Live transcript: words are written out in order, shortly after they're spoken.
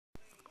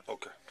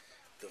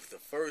the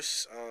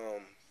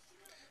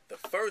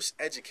first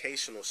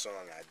educational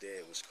song I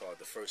did was called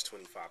 "The First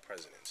 25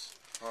 Presidents."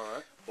 All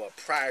right. But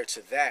prior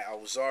to that, I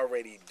was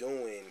already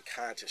doing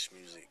conscious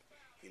music,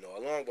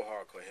 along with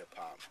hardcore hip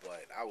hop.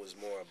 But I was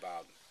more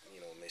about,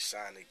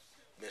 Masonic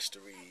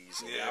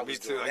mysteries. And Yeah, I was me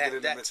too. doing I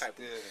get that type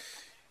of. Yeah.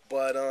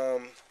 But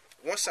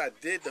once I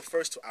did the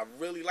first two, I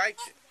really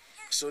liked it.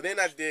 So then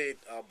I did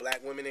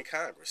Black Women in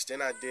Congress.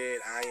 Then I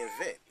did I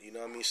Invent. You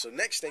know what I mean? So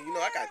next thing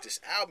I got this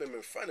album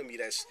in front of me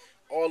that's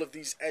all of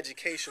these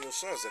educational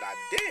songs that I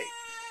dig.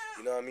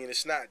 You know what I mean?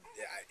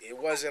 It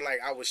wasn't like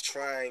I was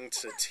trying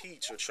to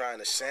teach or trying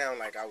to sound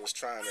like I was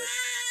trying to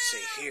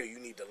say, here, you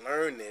need to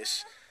learn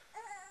this.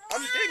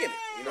 I'm digging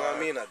it. You know what I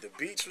mean? The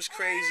beats was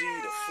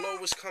crazy. The flow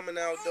was coming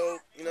out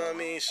dope. You know what I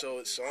mean? So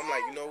I'm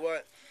like, you know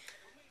what?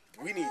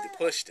 We need to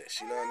push this,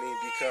 you know what I mean?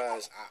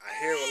 Because I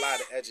hear a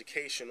lot of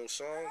educational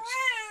songs,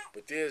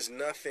 but there's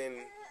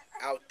nothing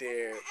out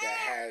there that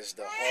has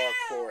the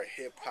hardcore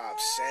hip hop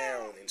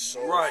sound and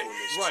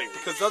soulfulness. Right.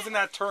 Because doesn't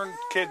that turn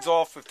kids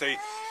off if they?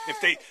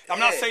 I'm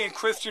not saying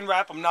Christian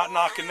rap. I'm not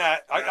knocking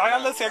that.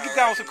 Listen, I get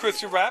down with some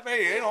Christian rap.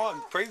 Hey,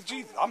 praise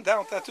Jesus. I'm down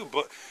with that too.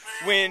 But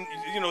when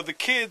the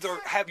kids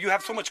you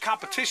have so much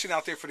competition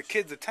out there for the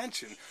kids'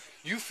 attention.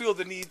 You feel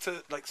the need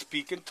to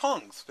speak in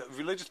tongues.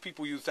 Religious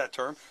people use that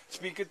term,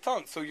 speak in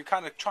tongues. So you're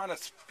kind of trying to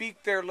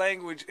speak their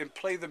language and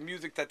play the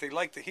music that they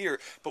like to hear,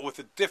 but with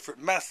a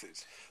different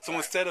message. So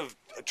instead of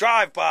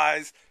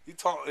drive-bys,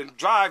 and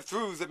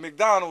drive-throughs at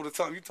McDonald's or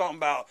something, you're talking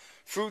about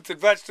fruits and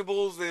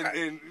vegetables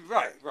and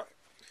right.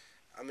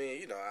 I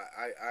mean,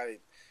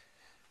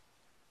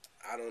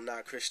 I don't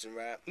knock Christian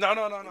rap. No. You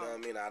know what I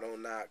mean? I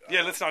don't knock.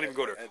 Let's not even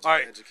go there. All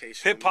right,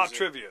 hip-hop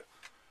trivia.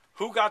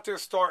 Who got their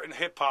start in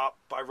hip-hop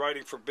by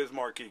writing for Biz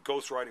Markie,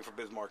 ghostwriting for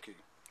Biz Markie?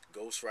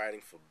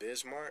 Ghostwriting for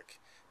Bismarck,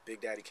 Big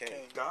Daddy Kane.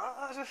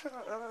 All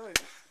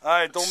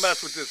right, don't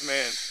mess with this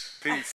man. Peace.